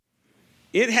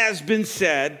It has been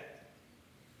said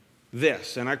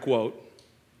this, and I quote,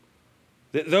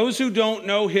 that those who don't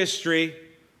know history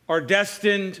are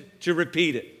destined to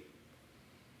repeat it.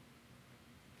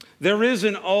 There is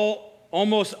an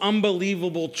almost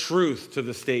unbelievable truth to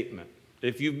the statement.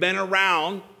 If you've been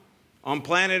around on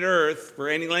planet Earth for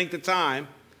any length of time,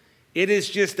 it is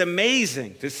just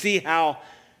amazing to see how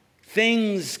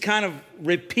things kind of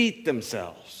repeat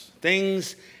themselves.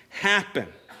 Things happen.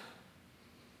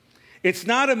 It's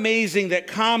not amazing that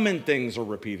common things are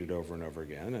repeated over and over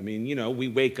again. I mean, we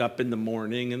wake up in the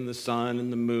morning and the sun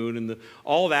and the moon and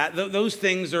all that. Those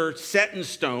things are set in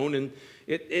stone, and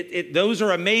those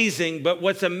are amazing. But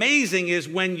what's amazing is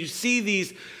when you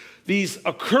see these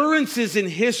occurrences in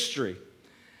history,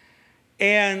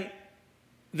 and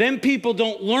then people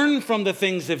don't learn from the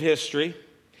things of history.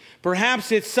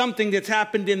 Perhaps it's something that's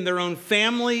happened in their own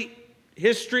family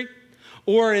history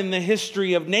or in the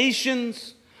history of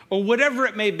nations, or whatever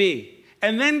it may be.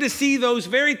 And then to see those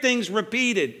very things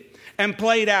repeated and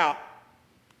played out,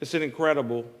 it's an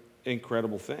incredible,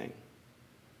 incredible thing.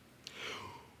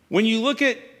 When you look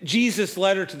at Jesus'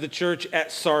 letter to the church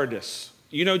at Sardis,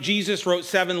 Jesus wrote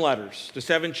 7 letters to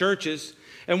 7 churches.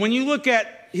 And when you look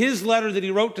at his letter that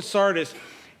he wrote to Sardis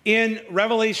in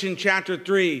Revelation chapter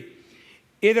 3,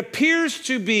 it appears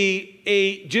to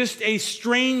be just a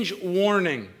strange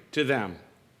warning to them.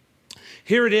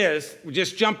 Here it is,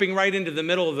 just jumping right into the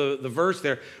middle of the verse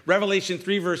there. Revelation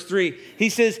 3, verse 3. He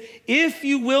says, if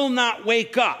you will not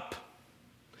wake up,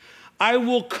 I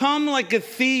will come like a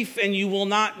thief, and you will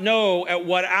not know at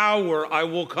what hour I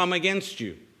will come against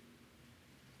you.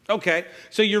 Okay,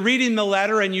 so you're reading the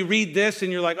letter, and you read this,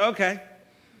 and you're like, okay.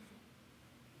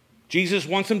 Jesus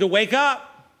wants them to wake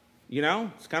up.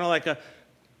 It's kind of like a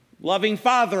loving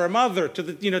father or mother to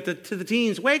the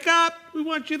teens. Wake up, we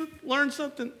want you to learn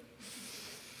something.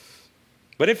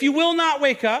 But if you will not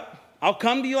wake up, I'll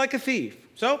come to you like a thief.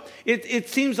 So it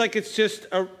seems like it's just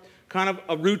a kind of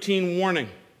a routine warning.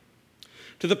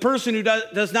 To the person who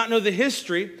does not know the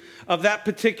history of that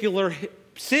particular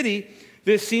city,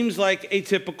 this seems like a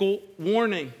typical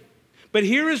warning. But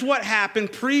here is what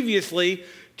happened previously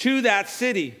to that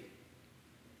city.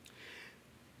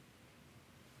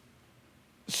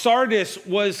 Sardis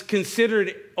was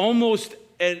considered almost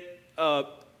an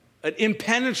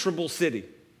impenetrable city.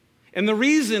 And the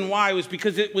reason why was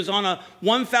because it was on a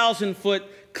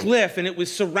 1,000-foot cliff, and it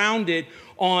was surrounded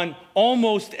on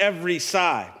almost every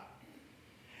side.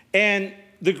 And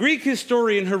the Greek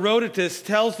historian Herodotus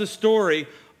tells the story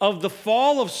of the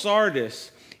fall of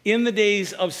Sardis in the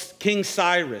days of King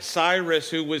Cyrus. Cyrus,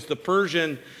 who was the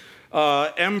Persian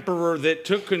emperor that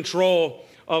took control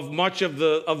of much of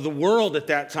the world at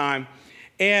that time.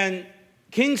 And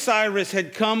King Cyrus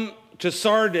had come to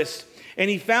Sardis, and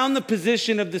he found the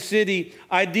position of the city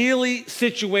ideally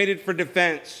situated for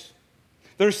defense.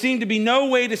 There seemed to be no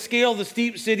way to scale the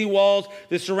steep city walls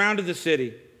that surrounded the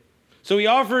city. So he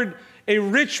offered a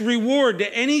rich reward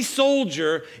to any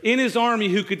soldier in his army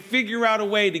who could figure out a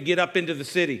way to get up into the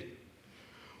city.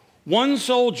 One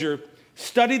soldier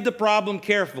studied the problem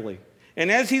carefully,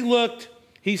 and as he looked,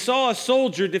 he saw a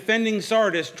soldier defending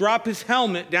Sardis drop his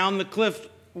helmet down the cliff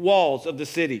walls of the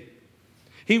city.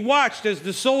 He watched as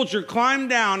the soldier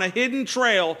climbed down a hidden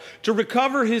trail to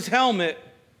recover his helmet,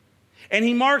 and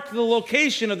he marked the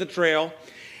location of the trail,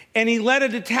 and he led a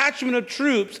detachment of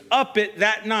troops up it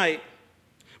that night.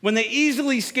 When they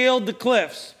easily scaled the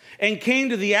cliffs and came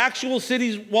to the actual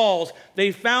city's walls,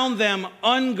 they found them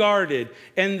unguarded,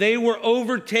 and they were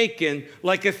overtaken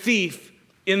like a thief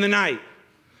in the night.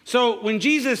 So when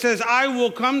Jesus says, I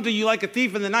will come to you like a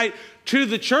thief in the night to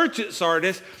the church at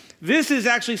Sardis, this is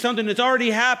actually something that's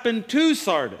already happened to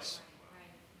Sardis.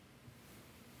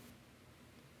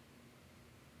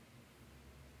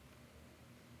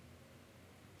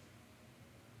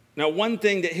 Now, one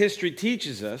thing that history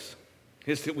teaches us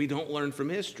is that we don't learn from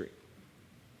history.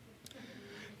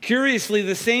 Curiously,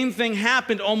 the same thing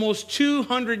happened almost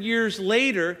 200 years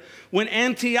later when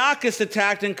Antiochus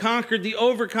attacked and conquered the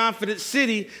overconfident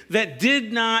city that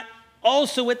did not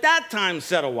also at that time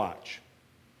set a watch.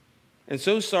 And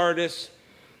so Sardis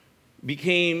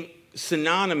became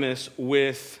synonymous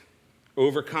with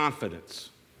overconfidence,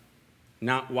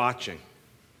 not watching.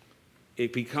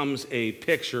 It becomes a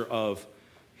picture of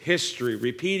history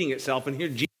repeating itself. And here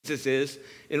Jesus is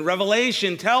in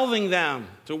Revelation telling them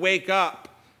to wake up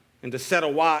and to set a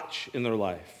watch in their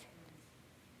life.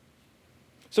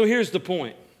 So here's the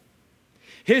point.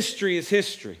 History is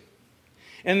history.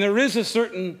 And there is a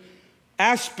certain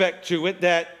aspect to it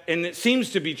that, and it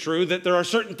seems to be true, that there are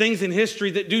certain things in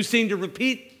history that do seem to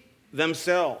repeat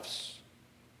themselves.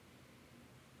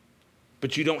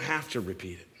 but you don't have to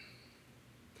repeat it.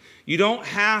 You don't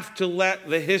have to let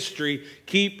the history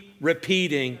keep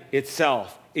repeating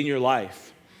itself in your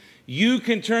life. You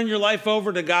can turn your life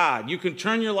over to God. You can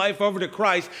turn your life over to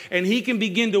Christ, and he can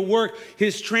begin to work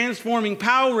his transforming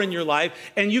power in your life,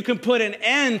 and you can put an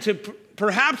end to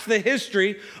perhaps the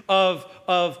history of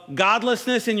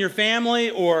godlessness in your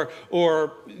family or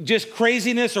just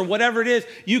craziness or whatever it is.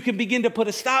 You can begin to put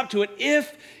a stop to it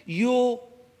if you'll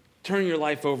turn your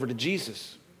life over to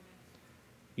Jesus.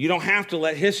 You don't have to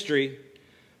let history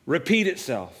repeat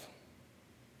itself.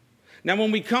 Now,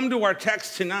 when we come to our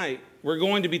text tonight, we're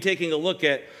going to be taking a look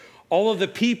at all of the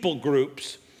people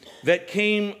groups that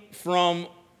came from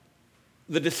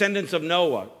the descendants of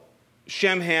Noah,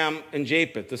 Shem, Ham, and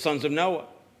Japheth, the sons of Noah.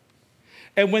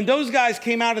 And when those guys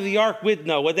came out of the ark with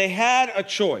Noah, they had a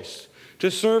choice to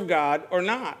serve God or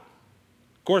not.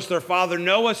 Of course, their father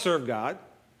Noah served God,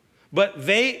 but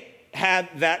they had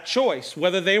that choice,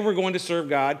 whether they were going to serve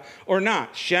God or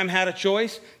not. Shem had a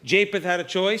choice, Japheth had a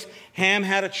choice, Ham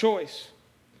had a choice.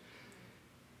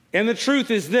 And the truth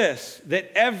is this,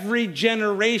 that every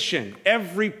generation,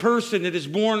 every person that is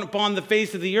born upon the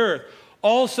face of the earth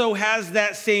also has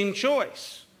that same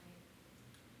choice.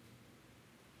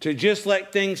 To just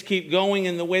let things keep going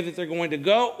in the way that they're going to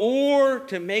go, or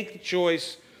to make the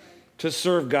choice to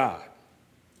serve God,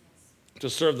 to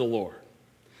serve the Lord.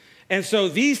 And so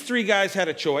these three guys had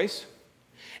a choice,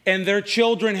 and their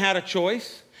children had a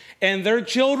choice, and their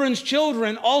children's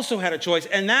children also had a choice.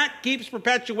 And that keeps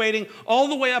perpetuating all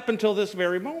the way up until this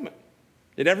very moment,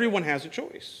 that everyone has a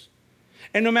choice.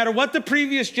 And no matter what the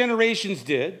previous generations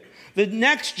did, the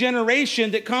next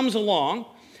generation that comes along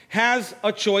has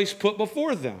a choice put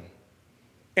before them.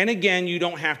 And again, you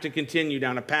don't have to continue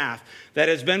down a path that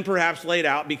has been perhaps laid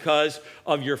out because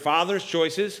of your father's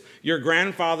choices, your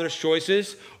grandfather's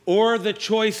choices, or the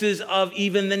choices of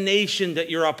even the nation that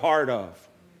you're a part of.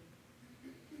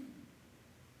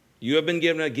 You have been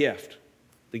given a gift,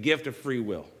 the gift of free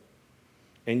will.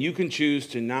 And you can choose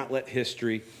to not let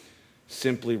history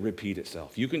simply repeat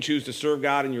itself. You can choose to serve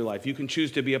God in your life. You can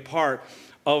choose to be a part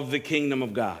of the kingdom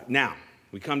of God. Now,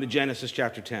 we come to Genesis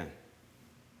chapter 10.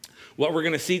 What we're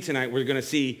going to see tonight, we're going to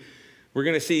see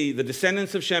the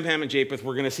descendants of Shem, Ham, and Japheth.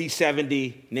 We're going to see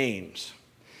 70 names,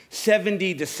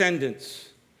 70 descendants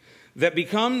that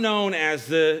become known as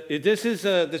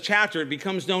the chapter, it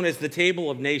becomes known as the Table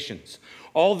of Nations.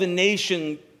 All the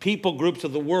nation people groups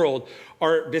of the world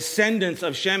are descendants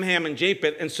of Shem, Ham, and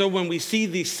Japheth. And so when we see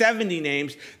these 70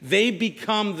 names, they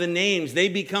become the names. They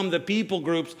become the people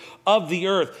groups of the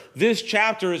earth. This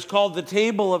chapter is called the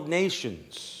Table of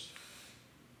Nations.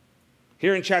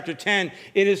 Here in chapter 10,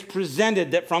 it is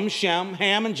presented that from Shem,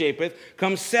 Ham, and Japheth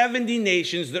come 70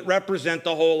 nations that represent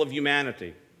the whole of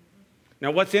humanity.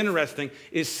 Now, what's interesting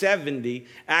is 70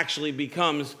 actually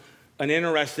becomes an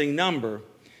interesting number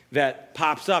that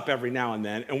pops up every now and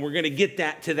then, and we're going to get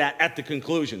to that at the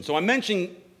conclusion. So I'm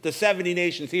mentioning the 70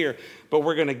 nations here, but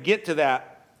we're going to get to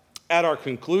that at our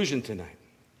conclusion tonight.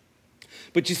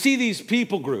 But you see these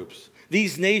people groups,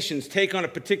 these nations take on a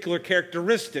particular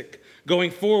characteristic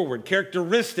going forward,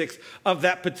 characteristics of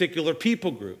that particular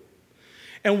people group.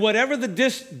 And whatever the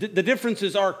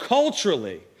differences are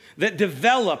culturally that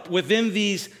develop within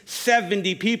these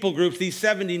 70 people groups, these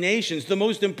 70 nations, the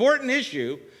most important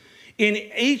issue in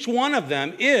each one of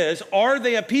them is, are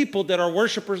they a people that are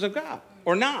worshipers of God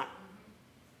or not?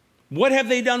 What have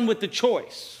they done with the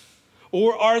choice?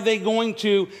 Or are they going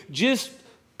to just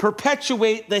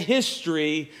perpetuate the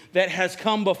history that has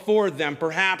come before them,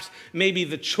 perhaps maybe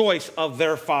the choice of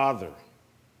their father?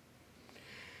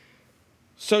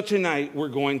 So tonight we're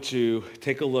going to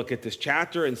take a look at this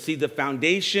chapter and see the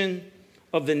foundation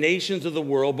of the nations of the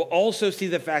world, but also see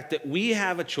the fact that we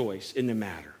have a choice in the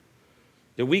matter.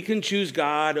 That we can choose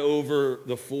God over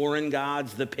the foreign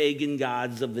gods, the pagan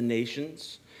gods of the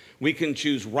nations. We can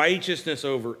choose righteousness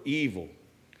over evil.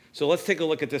 So let's take a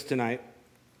look at this tonight.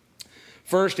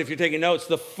 First, if you're taking notes,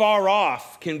 the far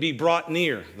off can be brought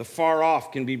near. The far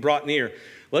off can be brought near.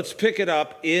 Let's pick it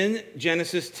up in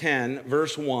Genesis 10,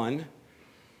 verse 1.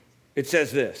 It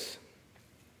says this.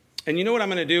 And you know what I'm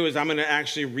going to do is I'm going to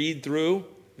actually read through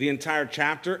the entire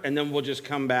chapter, and then we'll just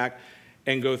come back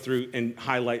and go through and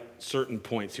highlight certain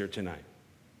points here tonight.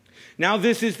 Now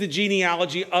this is the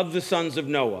genealogy of the sons of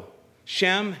Noah,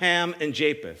 Shem, Ham, and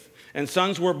Japheth. And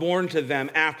sons were born to them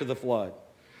after the flood.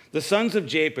 The sons of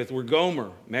Japheth were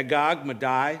Gomer, Magog,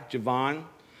 Madai, Javan,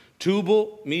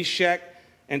 Tubal, Meshech,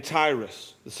 and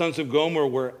Tyrus. The sons of Gomer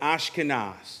were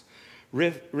Ashkenaz,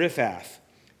 Riphath,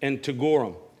 and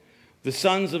Togarmah. The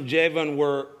sons of Javan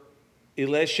were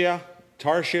Elishah,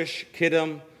 Tarshish,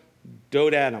 Kittim,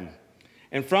 Dodanim.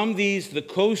 And from these, the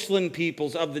coastland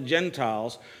peoples of the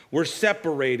Gentiles were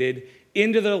separated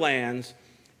into their lands,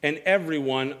 and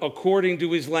everyone according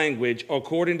to his language,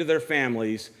 according to their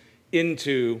families,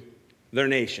 into their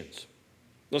nations.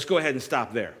 Let's go ahead and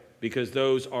stop there, because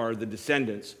those are the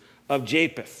descendants of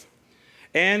Japheth.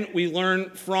 And we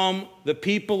learn from the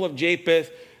people of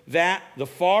Japheth that the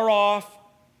far off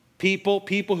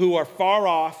people who are far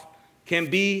off, can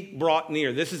be brought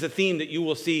near. This is a theme that you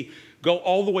will see go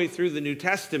all the way through the New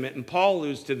Testament, and Paul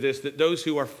alludes to this, that those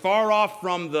who are far off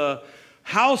from the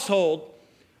household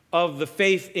of the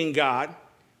faith in God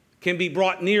can be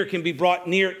brought near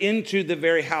into the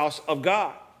very house of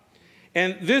God.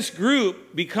 And this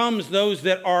group becomes those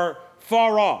that are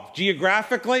far off,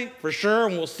 geographically, for sure,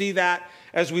 and we'll see that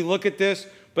as we look at this,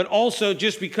 but also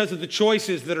just because of the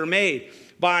choices that are made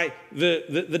by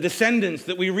the descendants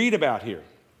that we read about here.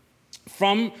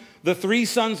 From the three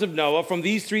sons of Noah, from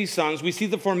these three sons, we see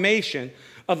the formation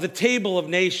of the table of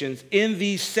nations in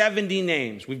these 70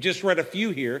 names. We've just read a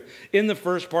few here in the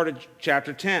first part of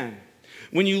chapter 10.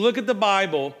 When you look at the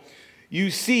Bible, you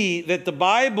see that the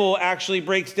Bible actually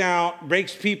breaks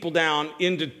people down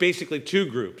into basically two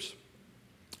groups.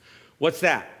 What's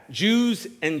that? Jews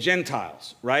and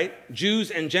Gentiles, right? Jews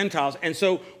and Gentiles. And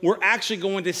so we're actually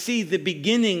going to see the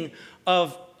beginning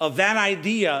of that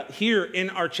idea here in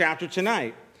our chapter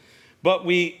tonight. But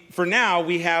for now,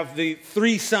 we have the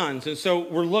three sons. And so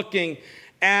we're looking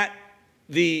at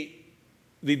the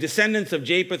descendants of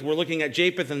Japheth. We're looking at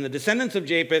Japheth and the descendants of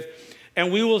Japheth.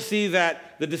 And we will see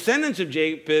that the descendants of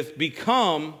Japheth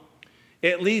become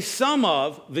at least some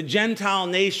of the Gentile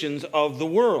nations of the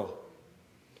world.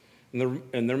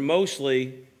 And they're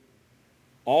mostly,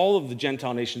 all of the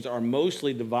Gentile nations are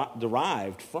mostly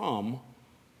derived from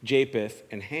Japheth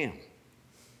and Ham.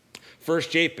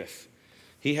 First, Japheth.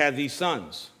 He had these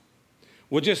sons.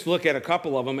 We'll just look at a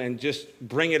couple of them and just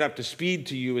bring it up to speed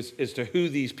to you as to who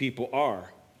these people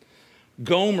are.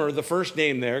 Gomer, the first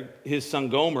name there, his son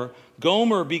Gomer.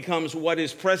 Gomer becomes what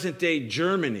is present-day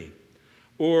Germany,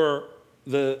 or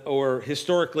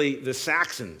historically the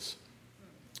Saxons.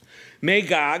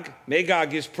 Magog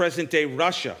is present-day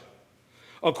Russia.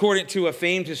 According to a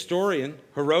famed historian,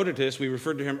 Herodotus, we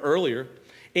referred to him earlier,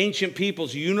 ancient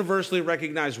peoples universally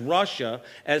recognize Russia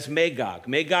as Magog.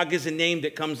 Magog is a name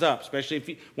that comes up,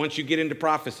 especially once you get into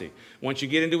prophecy. Once you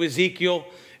get into Ezekiel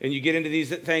and you get into these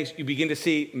things, you begin to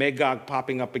see Magog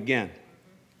popping up again.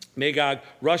 Magog,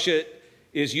 Russia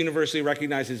is universally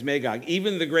recognized as Magog.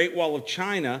 Even the Great Wall of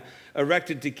China,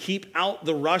 erected to keep out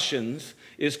the Russians,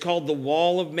 is called the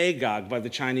Wall of Magog by the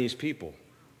Chinese people.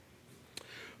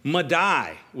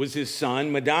 Madai was his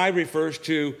son. Madai refers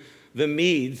to the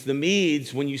Medes. The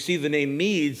Medes, when you see the name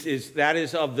Medes, that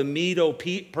is of the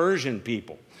Medo-Persian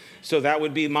people. So that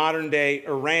would be modern-day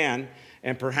Iran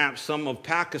and perhaps some of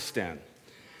Pakistan.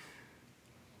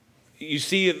 You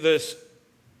see this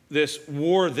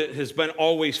war that has been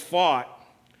always fought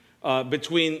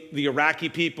between the Iraqi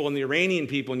people and the Iranian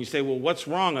people, and you say, well, what's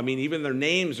wrong? I mean, even their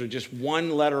names are just one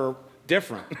letter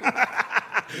different.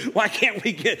 Why can't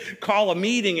we call a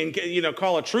meeting and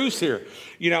call a truce here?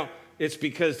 It's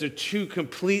because they're two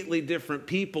completely different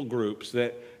people groups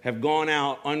that have gone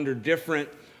out under different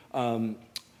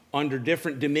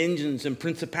dimensions and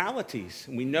principalities.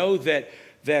 And we know that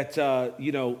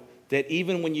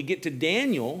even when you get to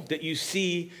Daniel, that you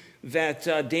see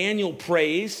that Daniel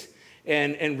prays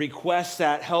and requests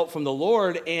that help from the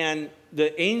Lord, and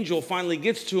the angel finally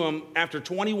gets to him after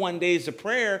 21 days of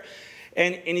prayer.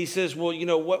 And he says, well,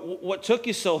 what took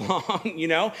you so long,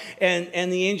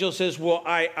 And the angel says, well,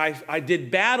 I did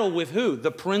battle with who?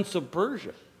 The prince of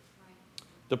Persia.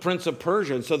 The prince of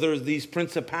Persia. And so there's these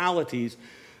principalities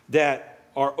that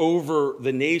are over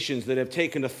the nations, that have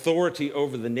taken authority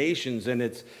over the nations. And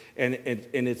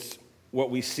it's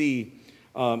what we see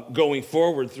going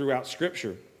forward throughout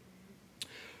Scripture.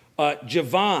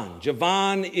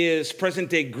 Javan is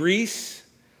present-day Greece.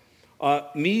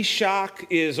 Meshach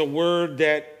is a word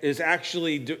that is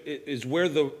where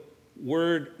the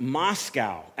word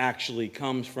Moscow actually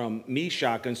comes from,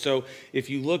 Meshach. And so if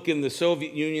you look in the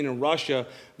Soviet Union and Russia,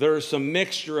 there is some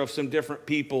mixture of some different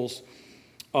peoples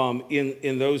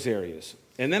in those areas.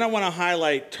 And then I want to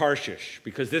highlight Tarshish,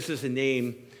 because this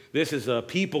is a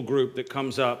people group that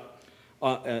comes up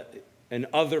in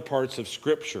other parts of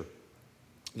Scripture.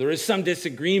 There is some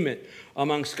disagreement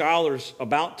among scholars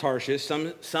about Tarshish.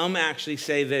 Some actually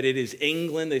say that it is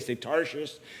England. They say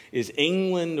Tarshish is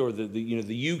England or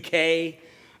the UK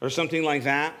or something like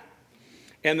that.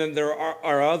 And then there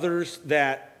are others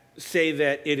that say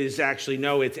that it's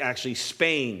actually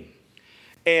Spain.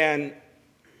 And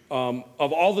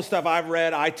of all the stuff I've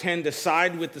read, I tend to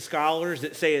side with the scholars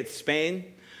that say it's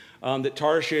Spain, that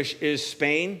Tarshish is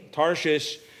Spain.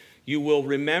 Tarshish, you will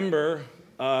remember,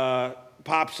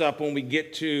 pops up when we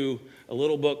get to a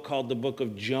little book called the book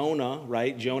of Jonah,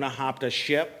 right? Jonah hopped a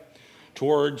ship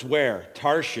towards where?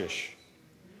 Tarshish.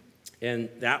 And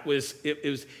that was,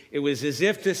 it was as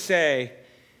if to say,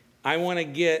 I want to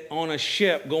get on a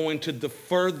ship going to the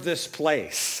furthest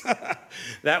place.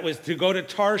 That was to go to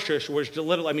Tarshish, was to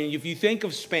literally, I mean, if you think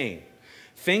of Spain,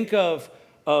 think of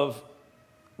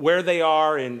where they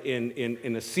are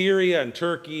in Assyria and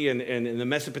Turkey and in the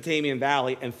Mesopotamian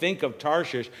Valley, and think of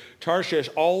Tarshish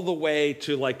all the way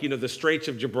to the Straits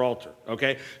of Gibraltar,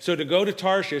 okay? So to go to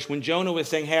Tarshish, when Jonah was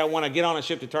saying, hey, I want to get on a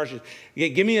ship to Tarshish,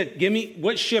 give me,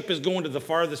 what ship is going to the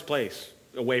farthest place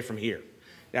away from here?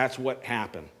 That's what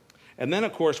happened. And then,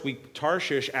 of course,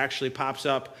 Tarshish actually pops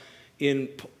up in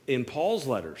Paul's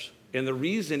letters. And the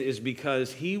reason is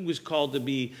because he was called to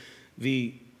be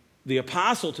the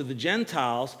apostle to the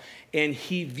Gentiles, and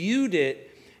he viewed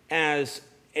it as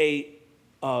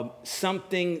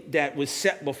something that was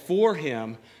set before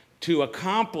him to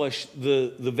accomplish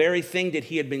the very thing that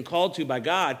he had been called to by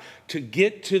God, to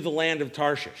get to the land of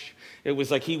Tarshish. It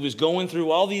was like he was going through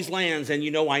all these lands, and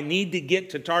I need to get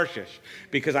to Tarshish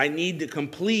because I need to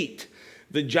complete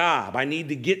the job. I need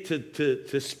to get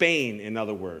to Spain, in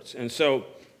other words. And so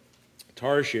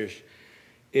Tarshish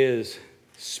is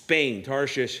Spain.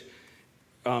 Tarshish,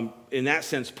 in that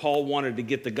sense, Paul wanted to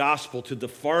get the gospel to the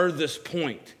farthest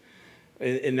point,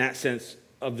 in that sense,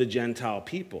 of the Gentile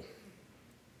people.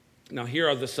 Now, here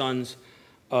are the sons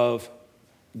of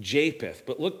Japheth.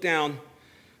 But look down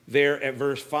there at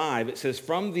verse 5. It says,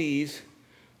 from these,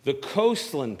 the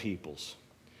coastland peoples.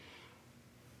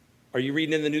 Are you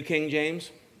reading in the New King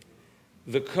James?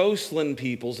 The coastland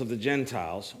peoples of the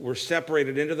Gentiles were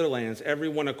separated into their lands,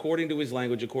 everyone according to his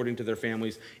language, according to their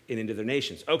families, and into their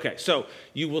nations. Okay, so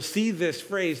you will see this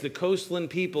phrase, the coastland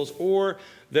peoples, or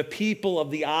the people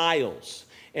of the isles.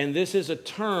 And this is a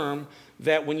term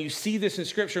that when you see this in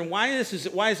Scripture, and why is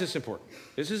this important?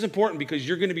 This is important because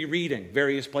you're going to be reading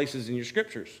various places in your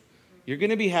Scriptures. You're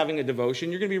going to be having a devotion.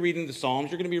 You're going to be reading the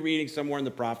Psalms. You're going to be reading somewhere in the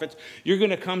prophets. You're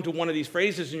going to come to one of these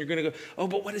phrases, and you're going to go, oh,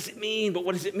 but what does it mean? But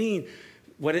what does it mean?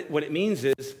 What it means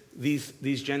is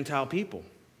these Gentile people,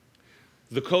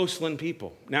 the coastland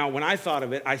people. Now, when I thought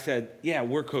of it, I said, yeah,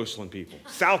 we're coastland people.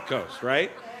 South Coast, right?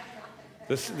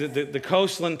 The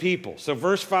coastland people. So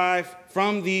verse 5,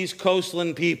 from these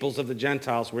coastland peoples of the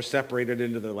Gentiles were separated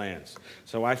into their lands.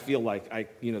 So I feel like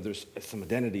there's some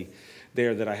identity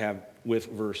there that I have with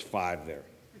verse 5 there.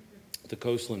 The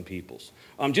coastland peoples.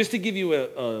 Just to give you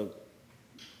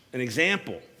an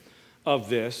example of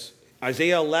this,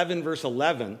 Isaiah 11, verse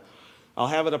 11, I'll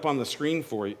have it up on the screen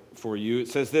for you. It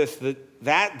says this,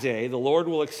 that day the Lord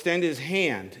will extend his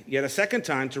hand yet a second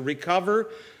time to recover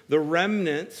the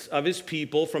remnants of his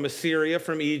people from Assyria,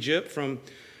 from Egypt, from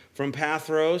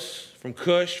Pathros, from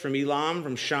Cush, from Elam,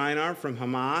 from Shinar, from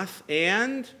Hamath,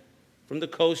 and from the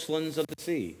coastlands of the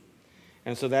sea.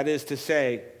 And so that is to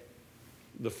say,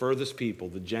 the furthest people,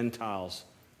 the Gentiles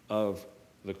of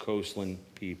the coastland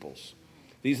peoples.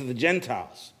 These are the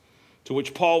Gentiles to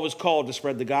which Paul was called to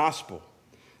spread the gospel.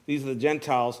 These are the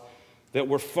Gentiles that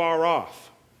were far off,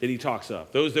 that he talks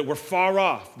of. Those that were far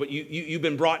off, but you've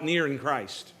been brought near in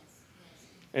Christ.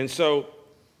 And so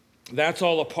that's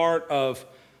all a part of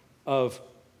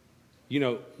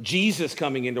Jesus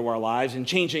coming into our lives and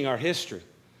changing our history.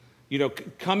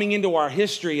 Coming into our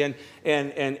history and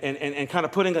kind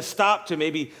of putting a stop to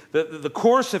maybe the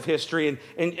course of history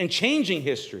and changing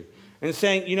history. And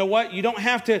saying, you know what, you don't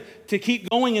have to keep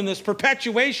going in this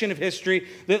perpetuation of history,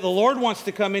 that the Lord wants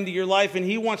to come into your life and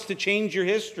he wants to change your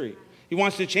history. He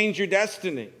wants to change your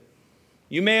destiny.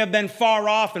 You may have been far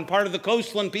off and part of the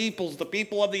coastland peoples, the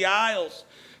people of the isles,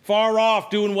 far off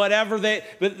doing whatever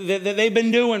they've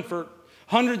been doing for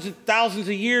hundreds of thousands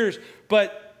of years,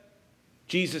 but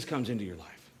Jesus comes into your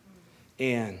life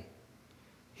and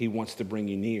he wants to bring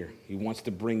you near. He wants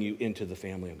to bring you into the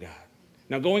family of God.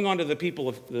 Now, going on to the people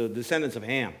of the descendants of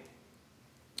Ham,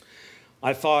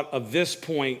 I thought of this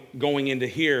point going into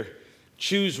here,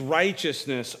 choose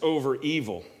righteousness over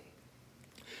evil.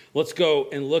 Let's go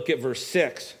and look at verse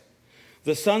 6.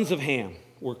 The sons of Ham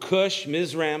were Cush,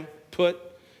 Mizraim, Put,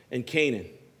 and Canaan.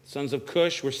 Sons of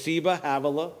Cush were Seba,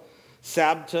 Havilah,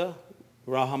 Sabta,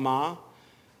 Rahamah,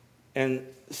 and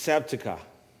Sabteka.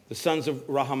 The sons of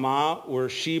Rahamah were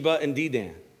Sheba and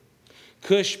Dedan.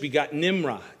 Cush begot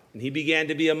Nimrod, and he began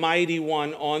to be a mighty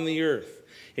one on the earth.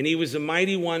 And he was a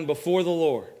mighty one before the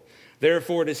Lord.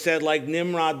 Therefore it is said, like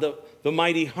Nimrod, the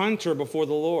mighty hunter before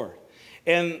the Lord.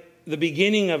 And the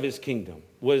beginning of his kingdom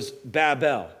was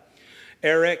Babel,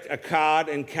 Erech, Akkad,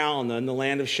 and Calneh in the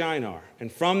land of Shinar.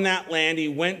 And from that land he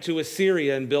went to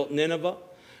Assyria and built Nineveh,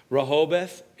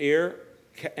 Rehoboth, Ir,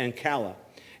 and Calah,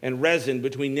 and Rezin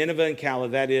between Nineveh and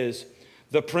Calah, that is,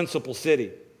 the principal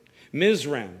city.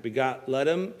 Mizraim begot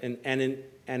Ludum and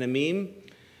Anamim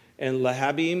and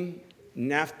Lahabim,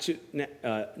 Naphtuim,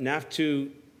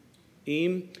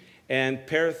 and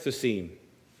Parathusim,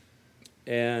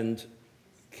 and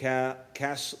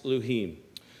Casluhim.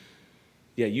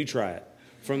 Yeah, you try it.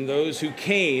 From those who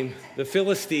came, the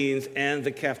Philistines and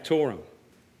the Caphtorim.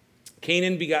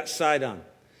 Canaan begot Sidon,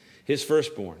 his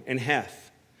firstborn, and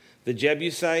Heth, the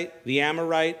Jebusite, the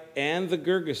Amorite, and the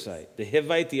Girgasite, the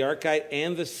Hivite, the Archite,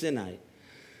 and the Sinite,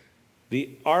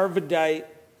 the Arvadite,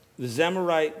 the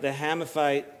Zemarite, the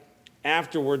Hamathite.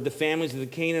 Afterward, the families of the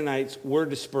Canaanites were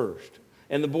dispersed.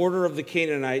 And the border of the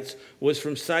Canaanites was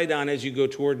from Sidon as you go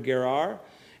toward Gerar,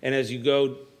 and as you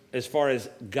go as far as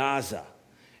Gaza.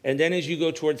 And then as you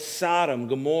go towards Sodom,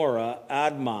 Gomorrah,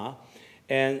 Admah,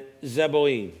 and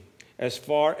Zeboim, as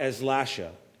far as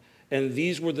Lasha. And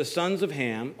these were the sons of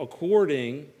Ham,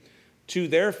 according to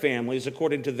their families,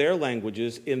 according to their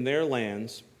languages, in their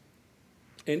lands,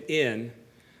 and in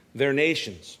their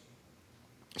nations.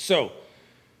 So,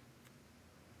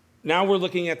 now we're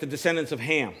looking at the descendants of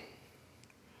Ham.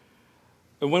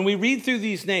 And when we read through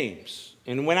these names,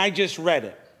 and when I just read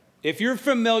it, if you're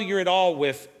familiar at all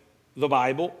with the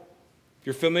Bible, if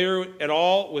you're familiar at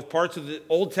all with parts of the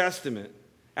Old Testament,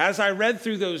 as I read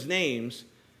through those names,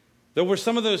 there were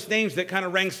some of those names that kind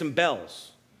of rang some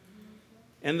bells.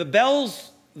 And the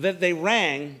bells that they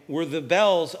rang were the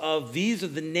bells of these are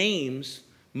the names,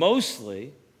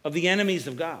 mostly, of the enemies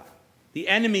of God. The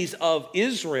enemies of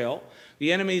Israel,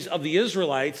 the enemies of the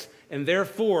Israelites, and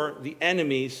therefore the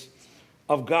enemies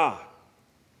of God.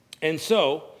 And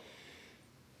so,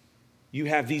 you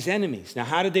have these enemies. Now,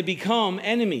 how did they become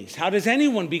enemies? How does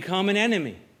anyone become an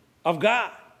enemy of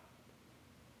God?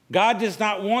 God does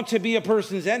not want to be a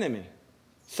person's enemy.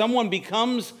 Someone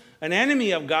becomes an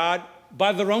enemy of God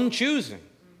by their own choosing.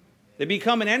 They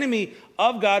become an enemy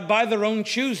of God by their own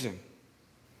choosing.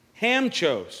 Ham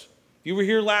chose. If you were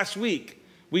here last week,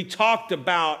 we talked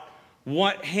about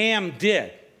what Ham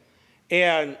did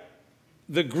and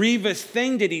the grievous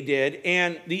thing that he did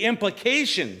and the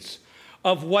implications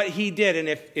of what he did. And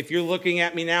if you're looking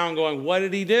at me now and going, what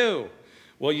did he do?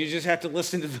 Well, you just have to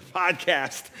listen to the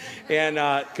podcast, and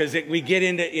because we get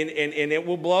into, and it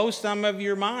will blow some of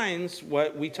your minds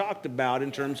what we talked about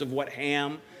in terms of what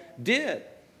Ham did.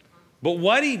 But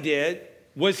what he did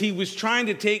was he was trying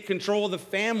to take control of the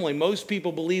family. Most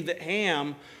people believe that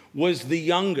Ham was the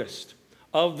youngest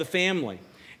of the family.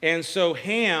 And so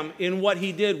Ham, in what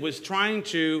he did, was trying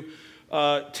to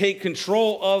take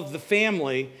control of the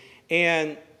family,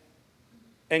 and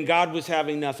God was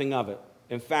having nothing of it.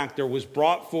 In fact, there was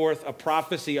brought forth a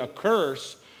prophecy, a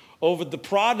curse, over the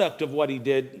product of what he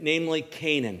did, namely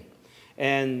Canaan.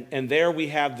 And there we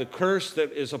have the curse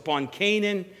that is upon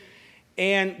Canaan.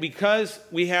 And because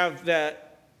we have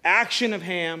that action of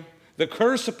Ham, the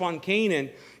curse upon Canaan,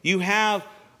 you have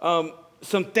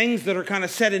some things that are kind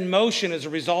of set in motion as a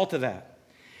result of that.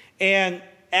 And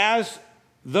as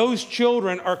those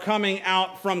children are coming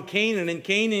out from Canaan, and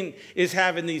Canaan is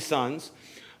having these sons,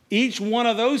 each one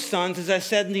of those sons, as I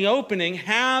said in the opening,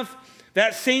 have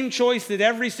that same choice that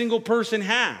every single person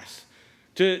has.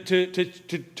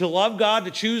 To love God,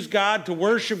 to choose God, to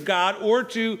worship God, or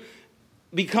to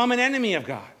become an enemy of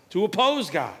God, to oppose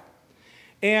God.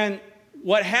 And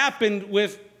what happened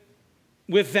with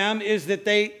them is that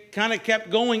they kind of kept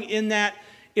going in that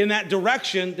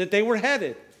direction that they were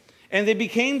headed. And they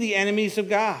became the enemies of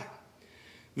God.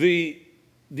 The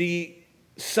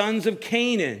sons of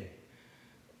Canaan,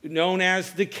 known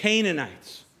as the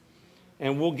Canaanites.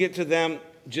 And we'll get to them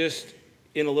just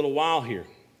in a little while here.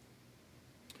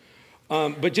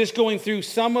 But just going through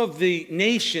some of the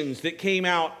nations that came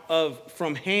out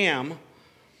from Ham,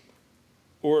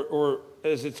 or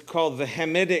as it's called, the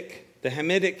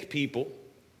Hamitic people.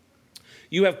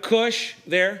 You have Cush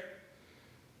there.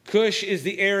 Cush is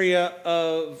the area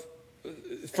of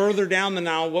further down the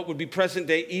Nile, what would be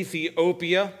present-day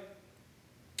Ethiopia.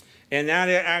 And that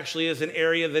actually is an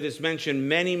area that is mentioned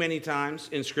many, many times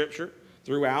in Scripture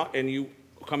throughout. And you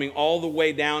coming all the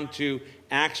way down to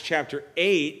Acts chapter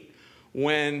 8,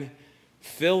 when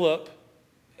Philip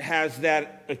has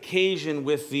that occasion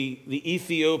with the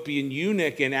Ethiopian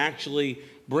eunuch and actually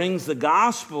brings the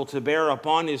gospel to bear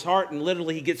upon his heart, and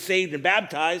literally he gets saved and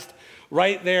baptized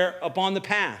right there upon the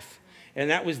path. And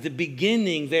that was the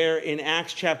beginning there in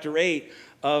Acts chapter 8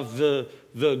 of the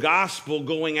gospel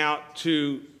going out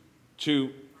to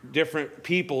different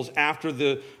peoples after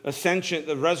the ascension,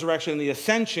 the resurrection and the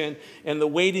ascension, and the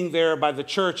waiting there by the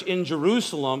church in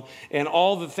Jerusalem, and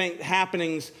all the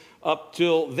happenings up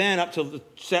till then, up till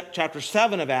chapter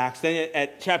 7 of Acts. Then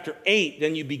at chapter 8,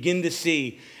 then you begin to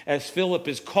see as Philip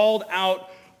is called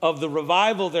out of the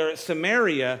revival there at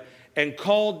Samaria and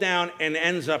called down and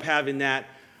ends up having that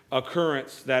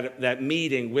occurrence, that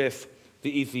meeting with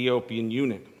the Ethiopian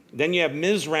eunuch. Then you have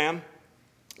Mizraim.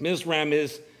 Mizraim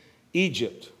is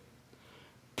Egypt.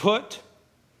 Put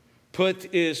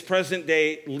is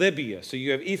present-day Libya. So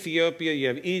you have Ethiopia, you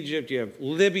have Egypt, you have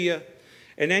Libya.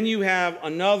 And then you have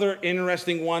another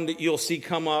interesting one that you'll see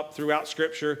come up throughout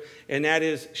Scripture, and that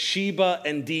is Sheba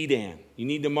and Dedan. You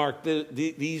need to mark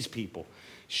these people.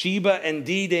 Sheba and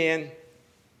Dedan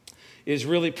is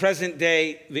really present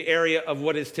day the area of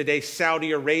what is today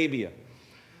Saudi Arabia.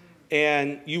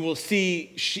 And you will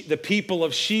see the people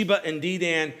of Sheba and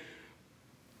Dedan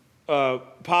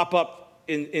pop up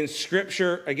in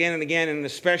Scripture again and again, and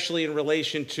especially in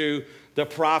relation to the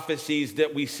prophecies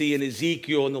that we see in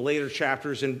Ezekiel in the later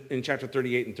chapters in chapter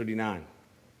 38 and 39.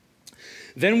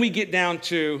 Then we get down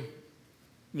to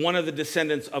one of the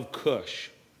descendants of Cush,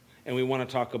 and we want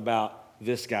to talk about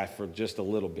this guy for just a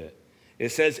little bit. It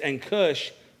says, and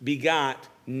Cush begot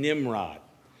Nimrod.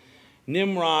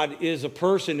 Nimrod is a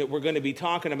person that we're going to be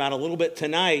talking about a little bit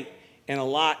tonight and a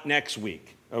lot next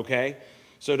week, okay?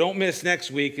 So don't miss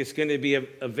next week. It's going to be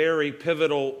a very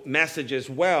pivotal message as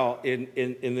well in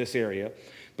this area.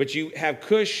 But you have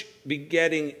Cush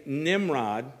begetting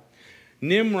Nimrod.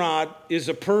 Nimrod is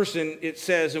a person, it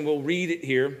says, and we'll read it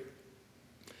here.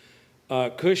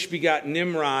 Cush begot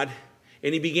Nimrod,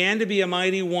 and he began to be a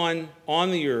mighty one on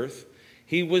the earth.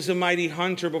 He was a mighty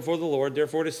hunter before the Lord.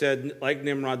 Therefore it is said, like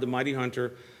Nimrod, the mighty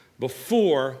hunter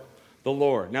before the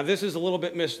Lord. Now this is a little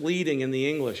bit misleading in the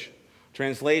English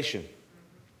translation.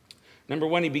 Number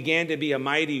one, he began to be a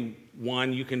mighty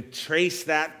one. You can trace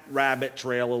that rabbit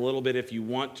trail a little bit if you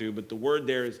want to, but the word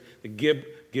there is the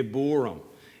Giburim.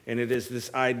 And it is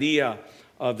this idea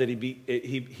of that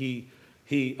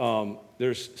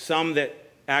there's some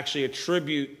that actually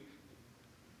attribute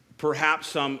perhaps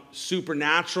some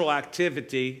supernatural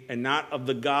activity, and not of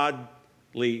the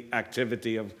godly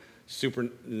activity of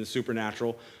the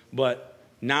supernatural, but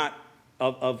not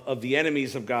of the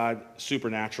enemies of God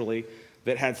supernaturally,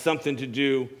 that had something to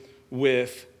do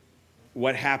with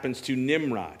what happens to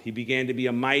Nimrod. He began to be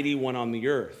a mighty one on the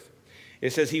earth.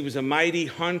 It says he was a mighty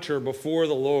hunter before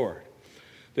the Lord.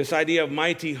 This idea of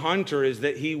mighty hunter is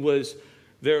that he was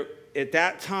there. At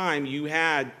that time, you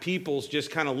had peoples just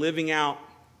kind of living out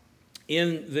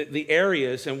in the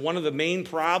areas, and one of the main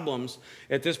problems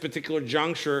at this particular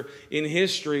juncture in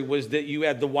history was that you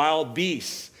had the wild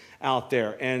beasts out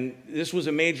there, and this was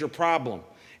a major problem.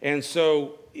 And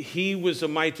so he was a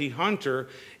mighty hunter,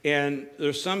 and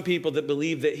there's some people that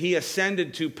believe that he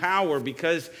ascended to power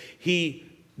because he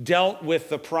dealt with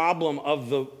the problem of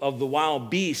the wild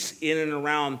beasts in and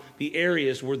around the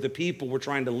areas where the people were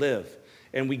trying to live.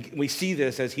 And we see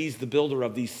this as he's the builder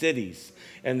of these cities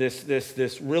and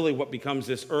this really what becomes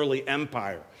this early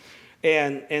empire.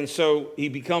 And so he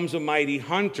becomes a mighty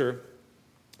hunter.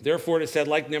 Therefore, it said,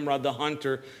 like Nimrod, the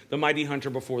hunter, the mighty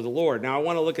hunter before the Lord. Now, I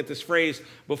want to look at this phrase,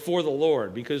 before the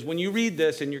Lord, because when you read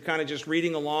this and you're kind of just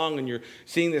reading along and you're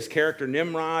seeing this character,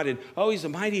 Nimrod, and, oh, he's a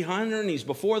mighty hunter and he's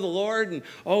before the Lord, and,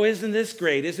 oh, isn't this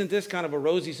great? Isn't this kind of a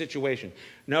rosy situation?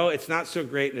 No, it's not so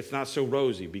great and it's not so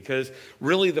rosy, because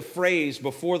really the phrase,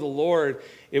 before the Lord,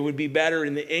 it would be better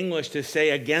in the English to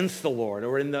say against the Lord,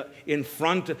 or in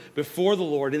front, before the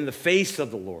Lord, in the face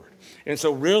of the Lord. And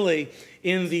so really,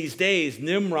 in these days,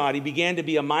 Nimrod, he began to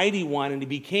be a mighty one, and he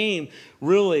became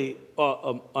really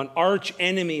an arch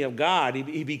enemy of God.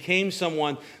 He became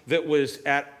someone that was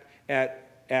at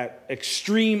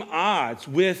extreme odds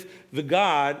with the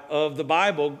God of the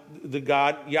Bible, the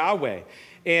God Yahweh.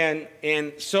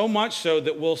 And so much so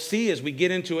that we'll see as we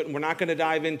get into it, and we're not going to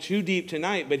dive in too deep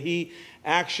tonight, but he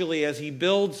actually, as he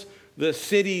builds the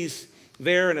cities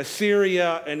there in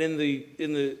Assyria and in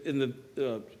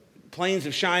the plains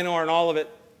of Shinar and all of it,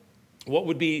 what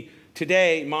would be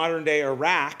today modern day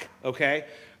Iraq, okay?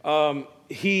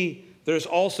 There's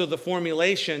also the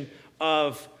formulation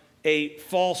of a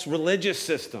false religious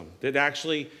system that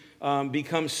actually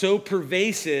becomes so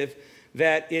pervasive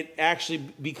that it actually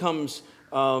becomes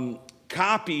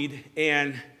copied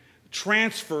and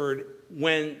transferred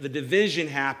when the division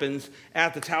happens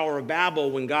at the Tower of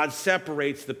Babel, when God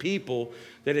separates the people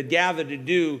that had gathered to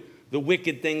do the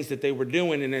wicked things that they were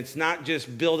doing. And it's not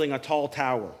just building a tall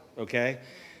tower, okay?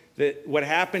 That what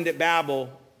happened at Babel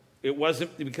it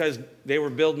wasn't because they were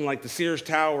building like the Sears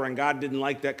Tower and God didn't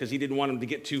like that because he didn't want them to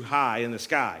get too high in the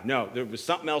sky. No, there was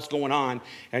something else going on,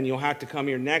 and you'll have to come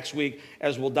here next week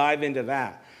as we'll dive into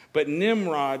that. But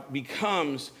Nimrod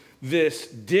becomes this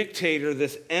dictator,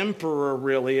 this emperor,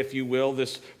 really, if you will,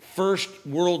 this first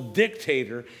world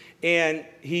dictator, and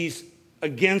he's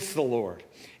against the Lord.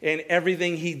 And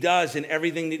everything he does and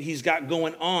everything that he's got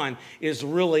going on is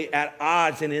really at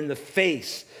odds and in the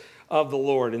face of the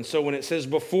Lord. And so when it says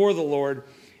before the Lord,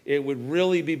 it would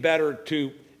really be better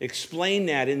to explain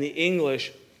that in the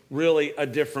English really a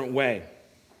different way.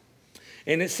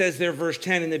 And it says there, verse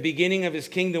 10, in the beginning of his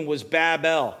kingdom was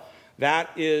Babel. That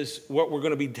is what we're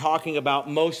going to be talking about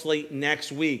mostly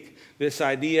next week. This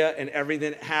idea and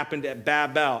everything that happened at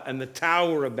Babel and the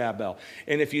Tower of Babel.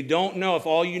 And if you don't know, if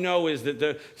all you know is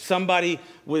that somebody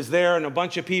was there and a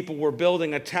bunch of people were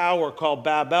building a tower called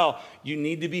Babel, you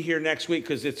need to be here next week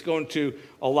because it's going to,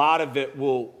 a lot of it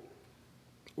will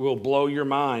blow your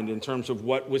mind in terms of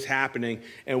what was happening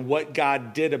and what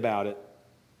God did about it.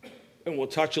 And we'll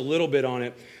touch a little bit on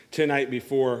it tonight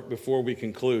before we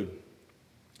conclude.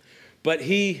 But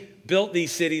he built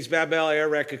these cities, Babel,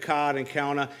 Erech, Akkad, and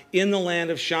Calneh, in the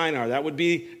land of Shinar. That would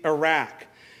be Iraq.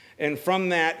 And from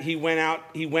that, he went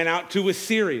out to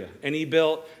Assyria, and he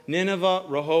built Nineveh,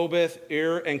 Rehoboth,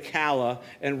 Ir, and Calah,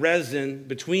 and Rezin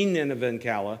between Nineveh and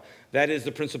Calah. That is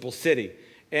the principal city.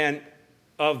 And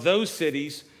of those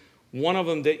cities, one of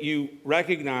them that you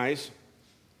recognize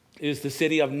is the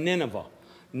city of Nineveh.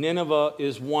 Nineveh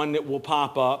is one that will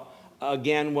pop up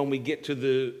again when we get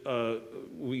to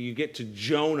you get to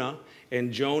Jonah,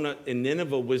 and Jonah in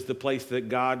Nineveh was the place that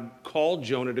God called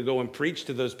Jonah to go and preach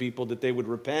to those people that they would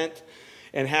repent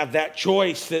and have that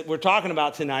choice that we're talking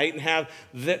about tonight, and have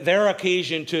their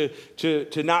occasion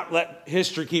to not let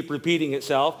history keep repeating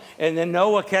itself. And then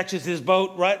Noah catches his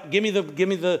boat. Right, give me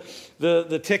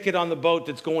the ticket on the boat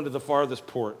that's going to the farthest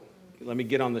port. Let me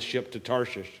get on the ship to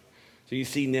Tarshish. So you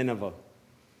see Nineveh.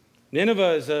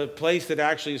 Nineveh is a place that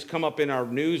actually has come up in our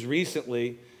news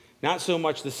recently. Not so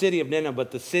much the city of Nineveh,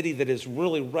 but the city that is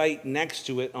really right next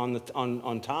to it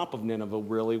on top of Nineveh,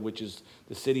 really, which is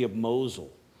the city of Mosul.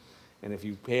 And if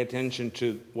you pay attention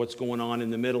to what's going on in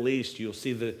the Middle East, you'll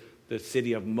see the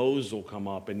city of Mosul come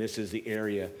up, and this is the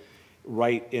area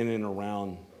right in and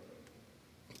around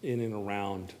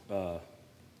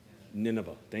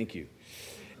Nineveh. Thank you.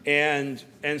 And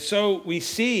so we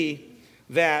see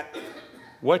that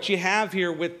what you have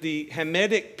here with the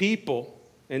Hamitic people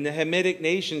and the Hamitic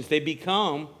nations, they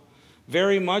become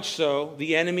very much so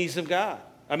the enemies of God.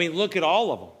 I mean, look at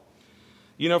all of them.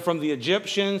 You know, from the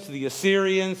Egyptians to the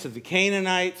Assyrians to the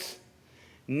Canaanites,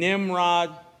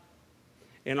 Nimrod,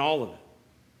 and all of it.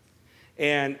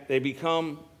 And they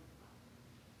become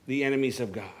the enemies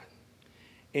of God.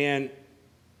 And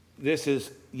this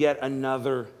is yet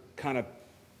another kind of,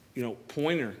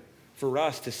 pointer for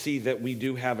us to see that we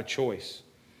do have a choice.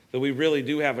 That we really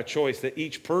do have a choice, that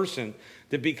each person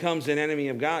that becomes an enemy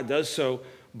of God does so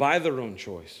by their own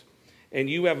choice. And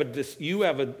you have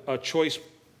a choice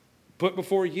put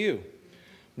before you,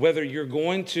 whether you're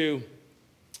going to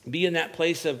be in that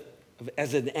place of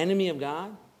as an enemy of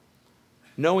God,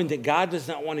 knowing that God does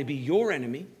not want to be your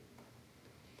enemy.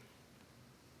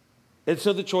 And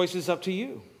so the choice is up to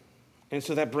you. And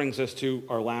so that brings us to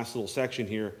our last little section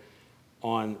here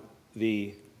on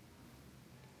the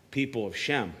people of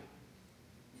Shem.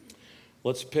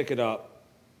 Let's pick it up,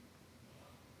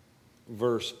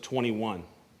 verse 21.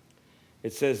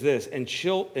 It says this, and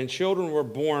children were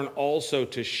born also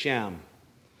to Shem,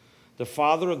 the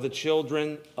father of the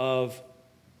children of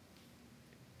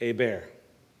Eber,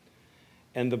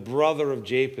 and the brother of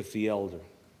Japheth the elder.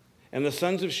 And the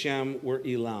sons of Shem were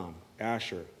Elam,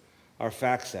 Asher,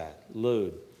 Arphaxad,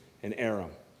 Lud, and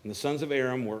Aram. And the sons of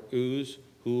Aram were Uz,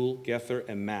 Hul, Gether,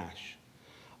 and Mash.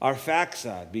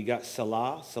 Arphaxad begot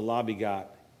Salah, Salah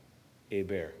begot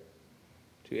Eber.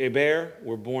 To Eber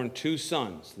were born two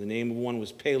sons. The name of one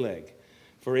was Peleg.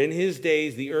 For in his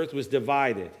days the earth was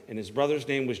divided, and his brother's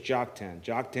name was Joktan.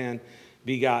 Joktan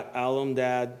begot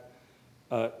Almodad,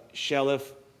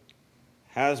 Sheleph,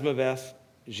 Hazmaveth,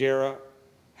 Jerah,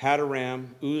 Hadaram,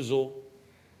 Uzal,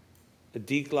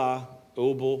 Adiklah,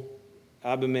 Obal,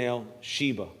 Abimael,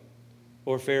 Sheba,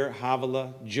 Orpher,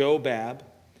 Havilah, Jobab,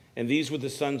 and these were the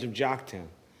sons of Joktan.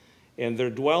 And their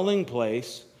dwelling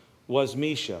place was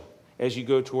Mesha, as you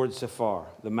go towards Sephar,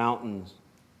 the mountains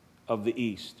of the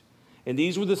east. And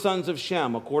these were the sons of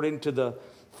Shem, according to the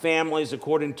families,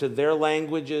 according to their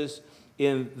languages,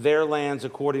 in their lands,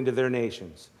 according to their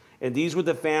nations. And these were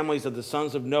the families of the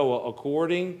sons of Noah,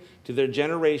 according to their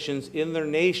generations in their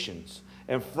nations.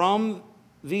 And from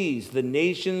these, the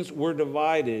nations were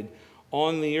divided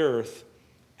on the earth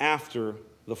after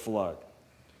the flood.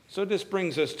 So this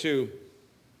brings us to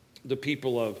the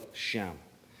people of Shem.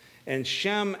 And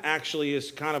Shem actually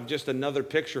is kind of just another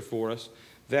picture for us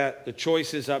that the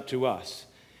choice is up to us.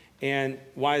 And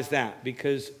why is that?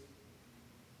 Because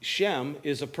Shem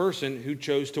is a person who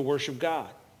chose to worship God.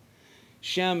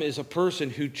 Shem is a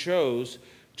person who chose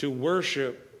to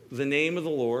worship the name of the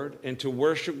Lord and to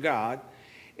worship God,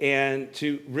 and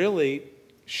to really,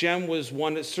 Shem was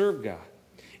one that served God.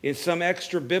 In some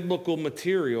extra biblical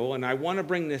material, and I want to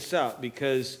bring this up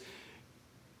because,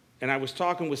 and I was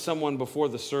talking with someone before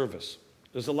the service,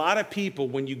 there's a lot of people,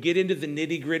 when you get into the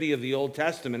nitty-gritty of the Old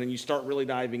Testament and you start really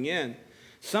diving in,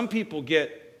 some people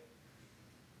get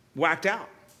whacked out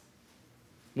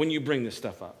when you bring this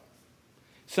stuff up.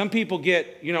 Some people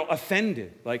get,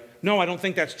 offended. Like, no, I don't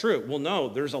think that's true. Well, no,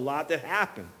 there's a lot that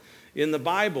happened in the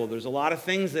Bible. There's a lot of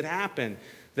things that happen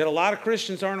that a lot of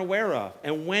Christians aren't aware of.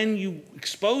 And when you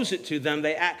expose it to them,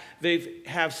 they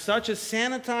have such a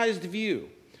sanitized view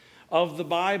of the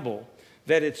Bible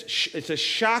that it's a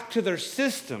shock to their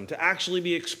system to actually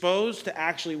be exposed to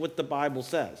actually what the Bible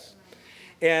says.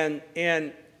 And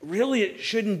really it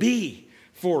shouldn't be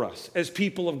for us as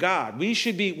people of God. We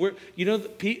should be,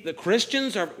 the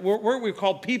Christians we're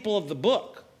called people of the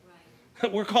book.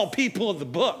 Right. We're called people of the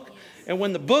book. Yes. And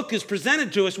when the book is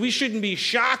presented to us, we shouldn't be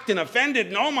shocked and offended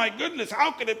and, oh my goodness,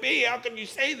 how could it be? How can you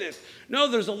say this? No,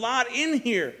 there's a lot in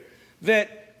here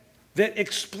that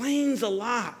explains a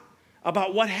lot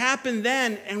about what happened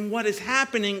then and what is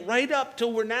happening right up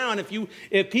till we're now. And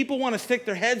if people want to stick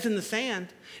their heads in the sand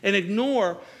and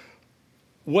ignore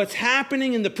what's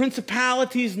happening in the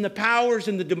principalities and the powers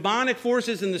and the demonic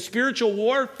forces and the spiritual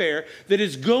warfare that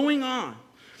is going on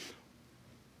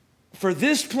for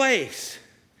this place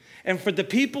and for the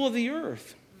people of the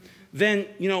earth, then,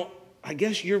 I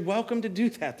guess you're welcome to do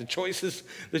that. The choice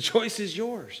is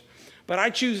yours. But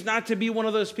I choose not to be one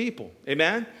of those people.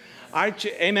 Amen?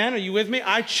 Amen. Are you with me?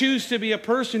 I choose to be a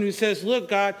person who says, look,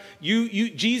 God,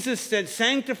 Jesus said,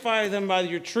 sanctify them by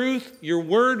your truth. Your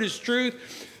word is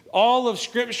truth. All of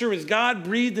Scripture is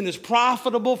God-breathed and is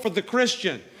profitable for the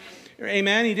Christian.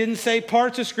 Amen. He didn't say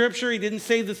parts of Scripture. He didn't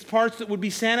say the parts that would be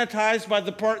sanitized by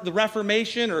the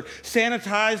Reformation, or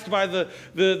sanitized by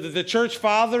the church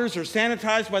fathers, or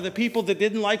sanitized by the people that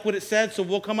didn't like what it said, so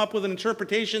we'll come up with an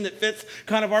interpretation that fits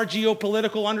kind of our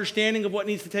geopolitical understanding of what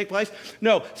needs to take place.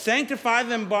 No, sanctify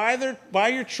them by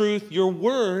your truth. Your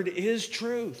word is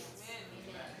truth.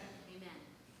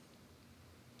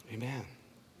 Amen. Amen.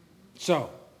 So,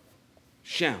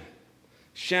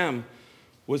 Shem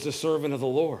was a servant of the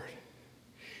Lord.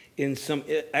 In some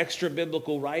extra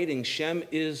biblical writing, Shem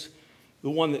is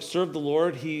the one that served the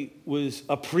Lord. He was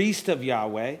a priest of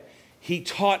Yahweh. He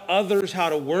taught others how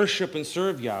to worship and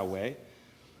serve Yahweh.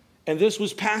 And this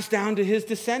was passed down to his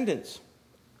descendants.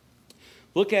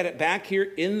 Look at it back here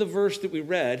in the verse that we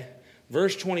read,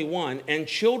 verse 21. And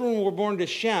children were born to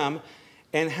Shem.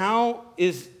 And how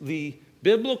is the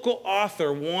biblical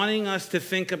author wanting us to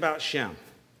think about Shem?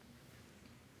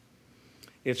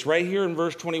 It's right here in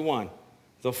verse 21.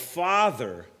 The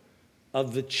father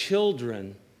of the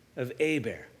children of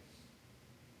Eber.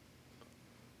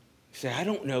 You say, I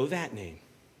don't know that name.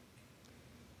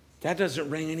 That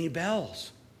doesn't ring any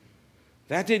bells.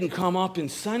 That didn't come up in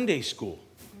Sunday school.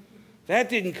 That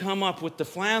didn't come up with the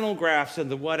flannel graphs and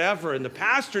the whatever. And the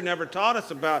pastor never taught us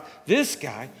about this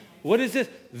guy. What is this?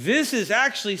 This is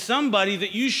actually somebody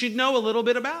that you should know a little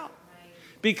bit about.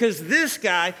 Because this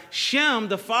guy, Shem,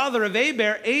 the father of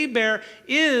Eber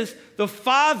is the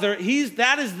father.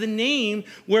 That is the name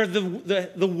where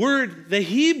the word, the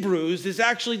Hebrews, is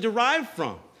actually derived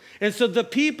from. And so the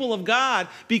people of God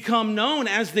become known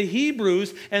as the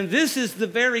Hebrews, and this is the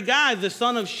very guy, the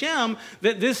son of Shem,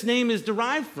 that this name is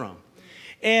derived from.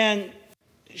 And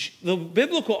the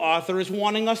biblical author is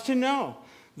wanting us to know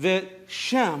that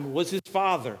Shem was his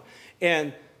father.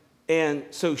 And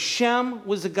so Shem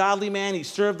was a godly man. He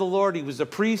served the Lord. He was a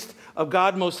priest of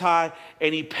God Most High.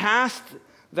 And he passed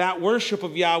that worship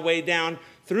of Yahweh down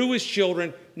through his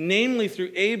children, namely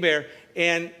through Eber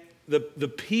and the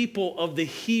people of the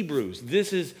Hebrews.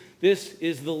 This is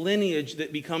the lineage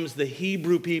that becomes the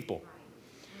Hebrew people.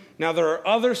 Now, there are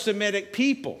other Semitic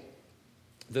people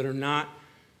that are not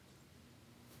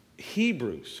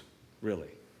Hebrews,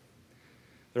 really.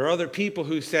 There are other people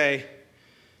who say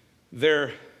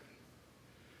they're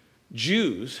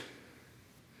Jews,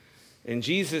 and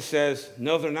Jesus says,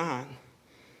 no, they're not.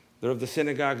 They're of the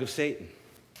synagogue of Satan.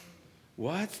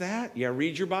 What's that? Yeah,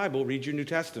 read your Bible, read your New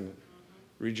Testament,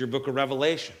 read your book of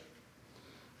Revelation.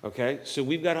 Okay, so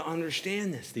we've got to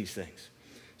understand these things.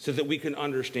 so that we can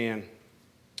understand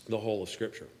the whole of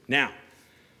Scripture. Now,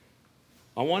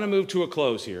 I want to move to a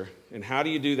close here. And how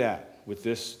do you do that with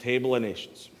this table of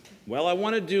nations? Well, I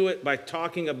want to do it by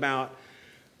talking about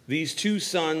these two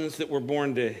sons that were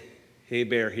born to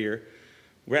Heber here.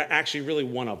 We're actually really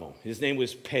one of them. His name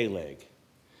was Peleg,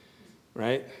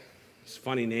 right? It's a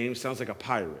funny name. Sounds like a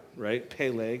pirate, right?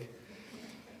 Peleg.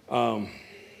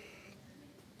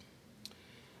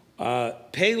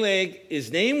 Peleg,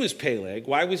 his name was Peleg.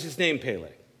 Why was his name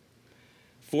Peleg?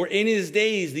 For in his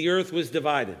days the earth was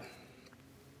divided.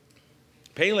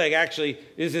 Peleg actually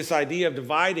is this idea of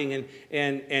dividing,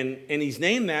 and he's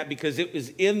named that because it was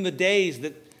in the days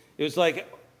that it was like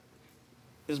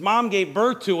his mom gave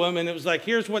birth to him, and it was like,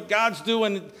 here's what God's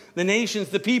doing. The nations,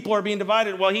 the people are being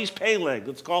divided. Well, he's Peleg.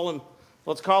 Let's call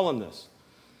him this.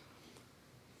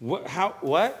 What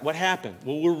happened?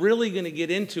 Well, we're really going to get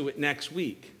into it next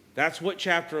week. That's what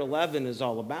chapter 11 is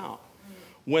all about.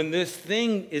 When this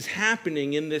thing is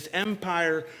happening in this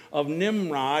empire of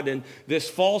Nimrod and this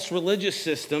false religious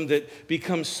system that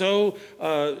becomes so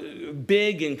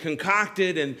big and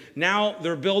concocted, and now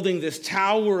they're building this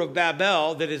Tower of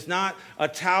Babel that is not a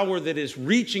tower that is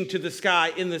reaching to the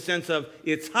sky in the sense of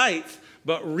its heights,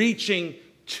 but reaching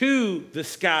to the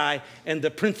sky and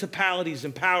the principalities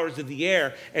and powers of the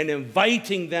air and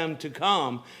inviting them to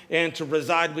come and to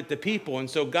reside with the people. And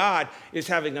so God is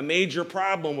having a major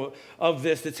problem of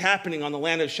this that's happening on the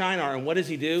land of Shinar. And what does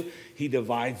he do? He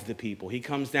divides the people. He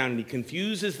comes down and he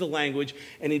confuses the language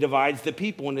and he divides the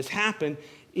people. And this happened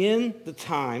in the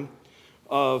time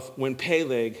of when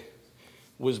Peleg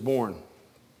was born.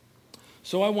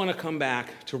 So I want to come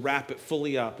back to wrap it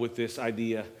fully up with this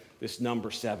idea, this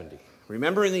number 70.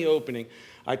 Remember in the opening,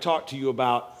 I talked to you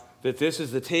about that this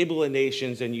is the table of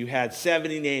nations, and you had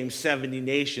 70 names, 70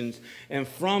 nations, and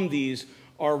from these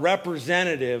are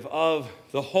representative of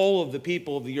the whole of the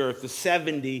people of the earth, the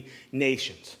 70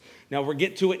 nations. Now, we'll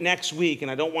get to it next week,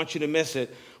 and I don't want you to miss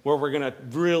it, where we're going to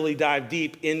really dive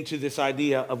deep into this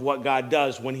idea of what God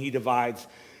does when he divides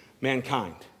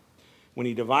mankind. When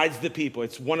he divides the people,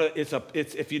 if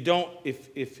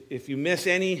you miss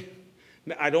any,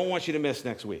 I don't want you to miss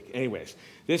next week. Anyways,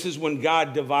 this is when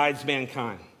God divides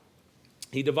mankind.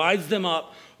 He divides them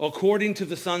up according to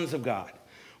the sons of God.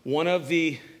 One of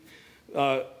the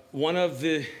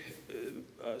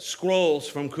scrolls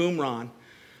from Qumran,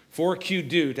 4Q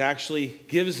Dut, actually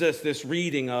gives us this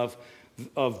reading of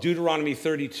Deuteronomy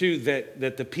 32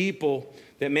 that the people,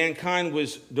 that mankind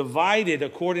was divided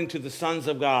according to the sons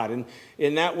of God. And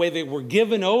in that way they were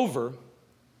given over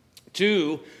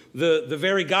to the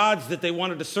very gods that they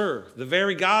wanted to serve, the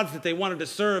very gods that they wanted to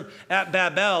serve at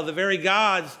Babel, the very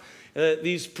gods,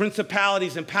 these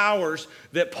principalities and powers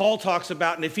that Paul talks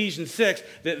about in Ephesians 6,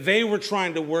 that they were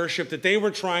trying to worship, that they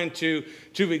were trying to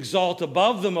exalt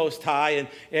above the Most High,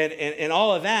 and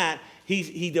all of that.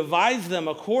 He divides them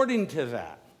according to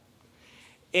that.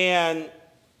 And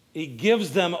he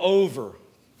gives them over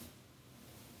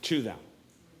to them.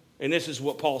 And this is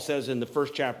what Paul says in the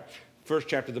first chapter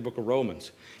of the book of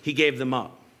Romans. He gave them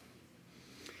up.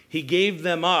 He gave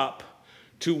them up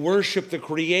to worship the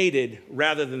created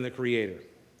rather than the creator.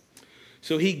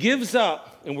 So he gives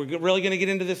up, and we're really going to get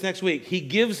into this next week, he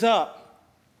gives up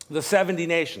the 70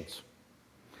 nations.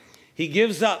 He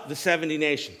gives up the 70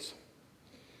 nations.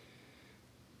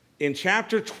 In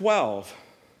chapter 12,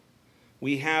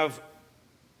 we have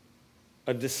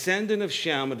a descendant of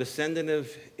Shem, a descendant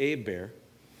of Eber,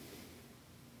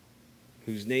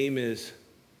 whose name is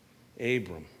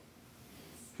Abram,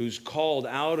 who's called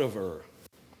out of Ur.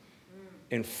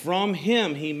 And from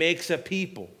him, he makes a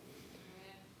people.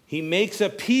 He makes a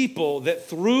people that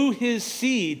through his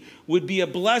seed would be a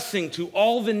blessing to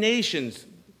all the nations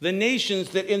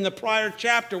that in the prior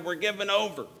chapter were given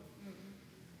over.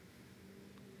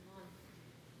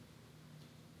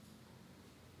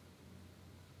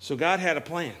 So God had a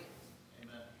plan.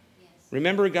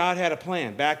 Remember, God had a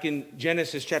plan. Back in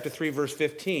Genesis chapter 3, verse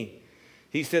 15,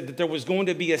 he said that there was going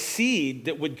to be a seed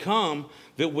that would come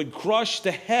that would crush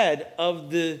the head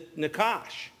of the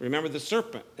Nakash. Remember the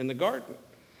serpent in the garden.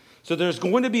 So there's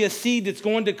going to be a seed that's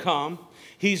going to come.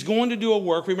 He's going to do a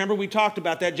work. Remember, we talked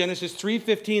about that, Genesis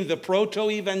 3:15, the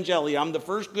proto-evangelium, the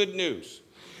first good news.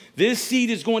 This seed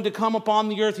is going to come upon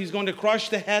the earth. He's going to crush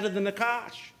the head of the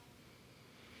Nakash.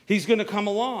 He's going to come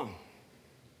along.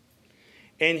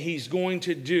 And he's going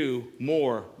to do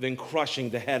more than crushing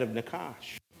the head of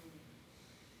Nakash.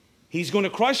 He's going to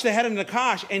crush the head of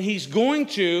Nakash, and he's going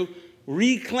to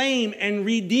reclaim and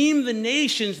redeem the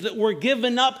nations that were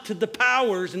given up to the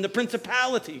powers and the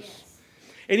principalities. Yes.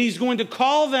 And he's going to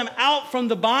call them out from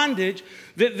the bondage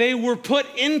that they were put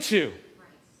into. Right.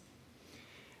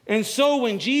 And so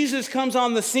when Jesus comes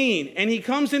on the scene and he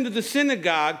comes into the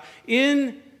synagogue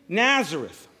in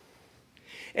Nazareth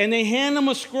and they hand him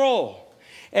a scroll,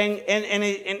 and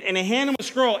they hand him a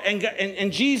scroll,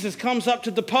 and Jesus comes up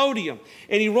to the podium,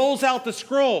 and he rolls out the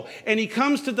scroll, and he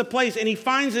comes to the place, and he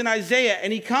finds in Isaiah,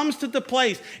 and he comes to the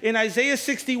place in Isaiah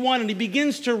 61, and he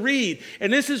begins to read,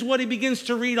 and this is what he begins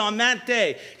to read on that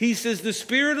day. He says, "The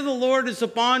Spirit of the Lord is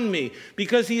upon me,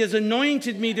 because he has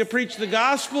anointed me to preach the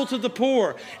gospel to the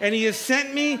poor, and he has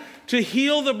sent me to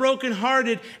heal the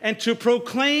brokenhearted and to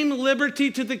proclaim liberty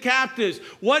to the captives."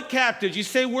 What captives? You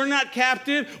say, we're not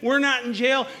captive, we're not in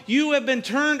jail. You have been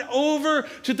turned over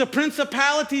to the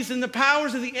principalities and the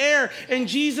powers of the air. And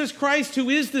Jesus Christ,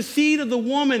 who is the seed of the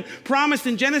woman promised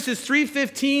in Genesis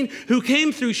 3:15, who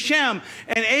came through Shem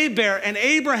and Eber and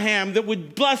Abraham, that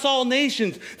would bless all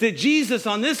nations, that Jesus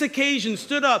on this occasion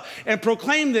stood up and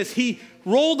proclaimed this. He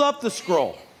rolled up the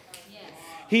scroll.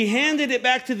 He handed it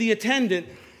back to the attendant,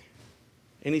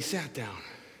 and he sat down.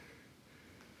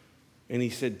 And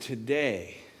he said,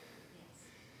 "Today,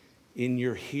 in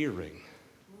your hearing,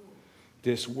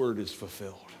 this word is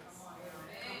fulfilled."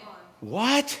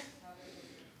 What?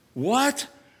 What?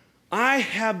 I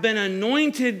have been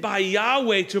anointed by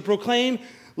Yahweh to proclaim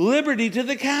liberty to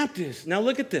the captives. Now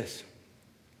look at this.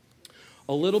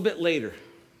 A little bit later,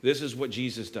 this is what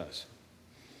Jesus does.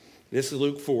 This is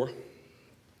Luke 4.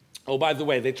 Oh, by the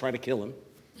way, they try to kill him.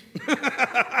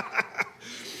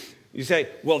 You say,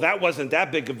 well, that wasn't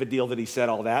that big of a deal that he said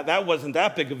all that. That wasn't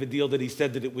that big of a deal that he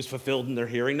said that it was fulfilled in their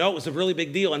hearing. No, it was a really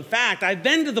big deal. In fact, I've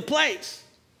been to the place.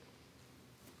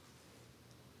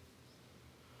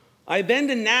 I've been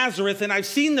to Nazareth, and I've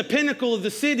seen the pinnacle of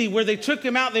the city where they took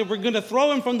him out. They were going to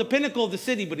throw him from the pinnacle of the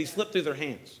city, but he slipped through their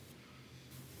hands.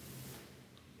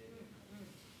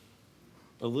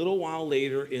 A little while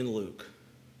later in Luke,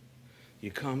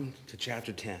 you come to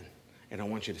chapter 10, and I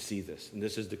want you to see this, and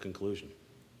this is the conclusion.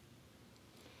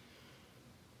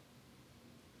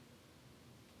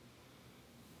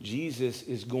 Jesus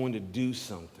is going to do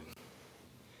something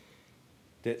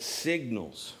that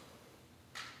signals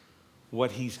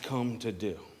what he's come to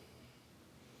do.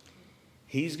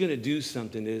 He's going to do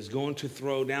something that is going to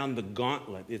throw down the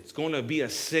gauntlet. It's going to be a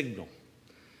signal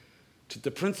to the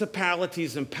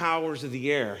principalities and powers of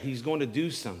the air. He's going to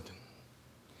do something.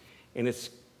 And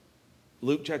it's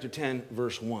Luke chapter 10,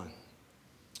 verse 1.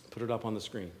 Put it up on the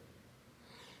screen.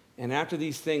 "And after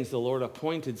these things, the Lord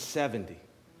appointed 70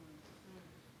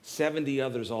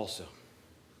 others also,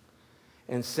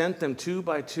 and sent them 2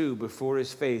 by 2 before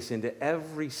his face into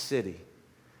every city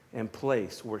and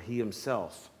place where he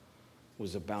himself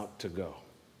was about to go."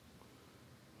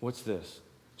 What's this?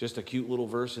 Just a cute little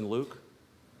verse in Luke?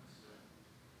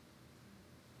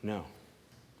 No.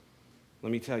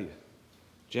 Let me tell you.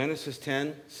 Genesis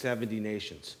 10, 70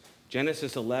 nations.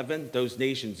 Genesis 11, those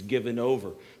nations given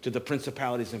over to the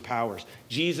principalities and powers.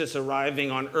 Jesus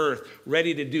arriving on earth,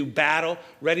 ready to do battle,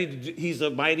 he's a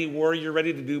mighty warrior,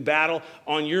 ready to do battle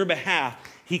on your behalf.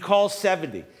 He calls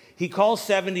 70. He calls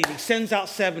 70, he sends out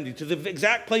 70 to the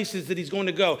exact places that he's going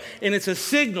to go. And it's a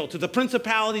signal to the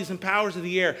principalities and powers of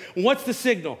the air. And what's the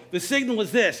signal? The signal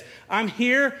is this: I'm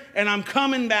here and I'm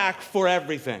coming back for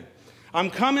everything. I'm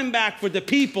coming back for the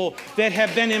people that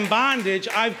have been in bondage.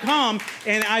 I've come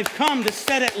to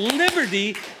set at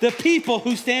liberty the people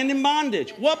who stand in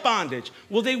bondage. What bondage?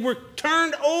 Well, they were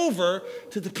turned over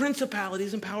to the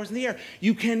principalities and powers in the air.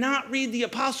 You cannot read the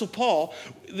Apostle Paul,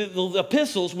 the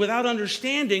epistles, without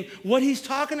understanding what he's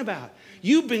talking about.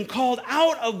 You've been called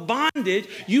out of bondage.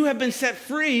 You have been set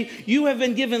free. You have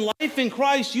been given life in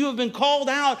Christ. You have been called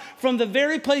out from the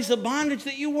very place of bondage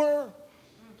that you were.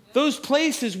 Those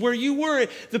places where you were,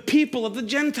 the people of the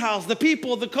Gentiles, the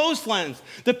people of the coastlands,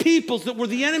 the peoples that were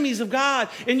the enemies of God.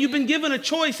 And you've been given a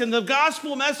choice, and the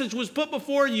gospel message was put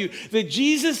before you that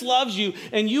Jesus loves you,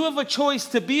 and you have a choice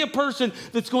to be a person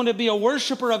that's going to be a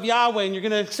worshiper of Yahweh, and you're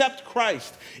going to accept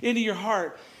Christ into your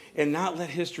heart and not let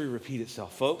history repeat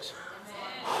itself, folks.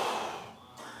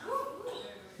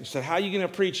 You said, how are you going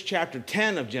to preach chapter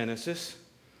 10 of Genesis,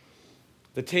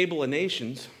 the table of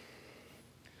nations?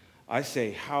 I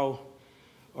say, how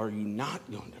are you not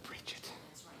going to preach it?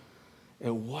 That's right.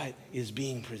 And what is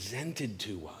being presented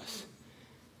to us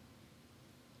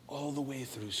all the way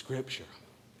through Scripture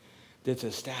that's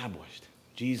established?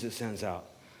 Jesus sends out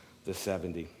the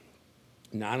 70.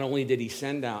 Not only did he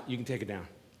send out, you can take it down.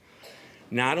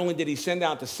 Not only did he send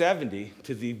out the 70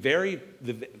 to the very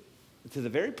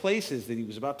places that he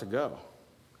was about to go.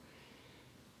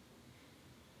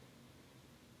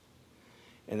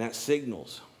 And that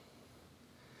signals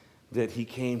that he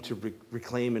came to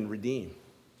reclaim and redeem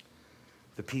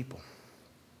the people.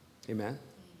 Amen? Amen.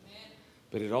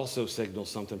 But it also signals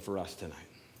something for us tonight.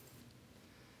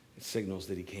 It signals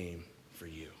that he came for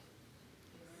you.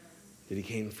 That he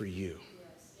came for you.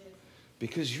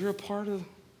 Because you're a part of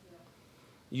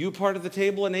the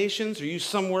table of nations? Are you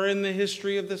somewhere in the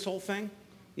history of this whole thing?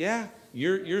 Yeah,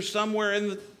 you're somewhere in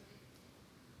the...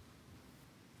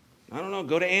 I don't know,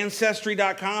 go to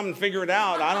Ancestry.com and figure it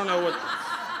out. I don't know what...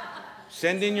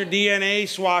 Send in your DNA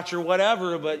swatch or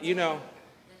whatever, but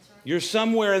you're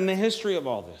somewhere in the history of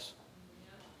all this.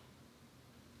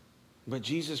 But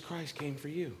Jesus Christ came for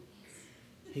you.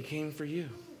 He came for you.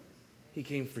 He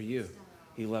came for you.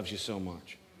 He loves you so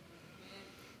much.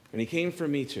 And he came for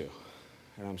me too.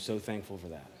 And I'm so thankful for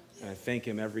that. And I thank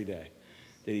him every day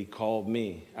that he called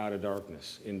me out of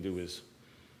darkness into his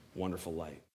wonderful light.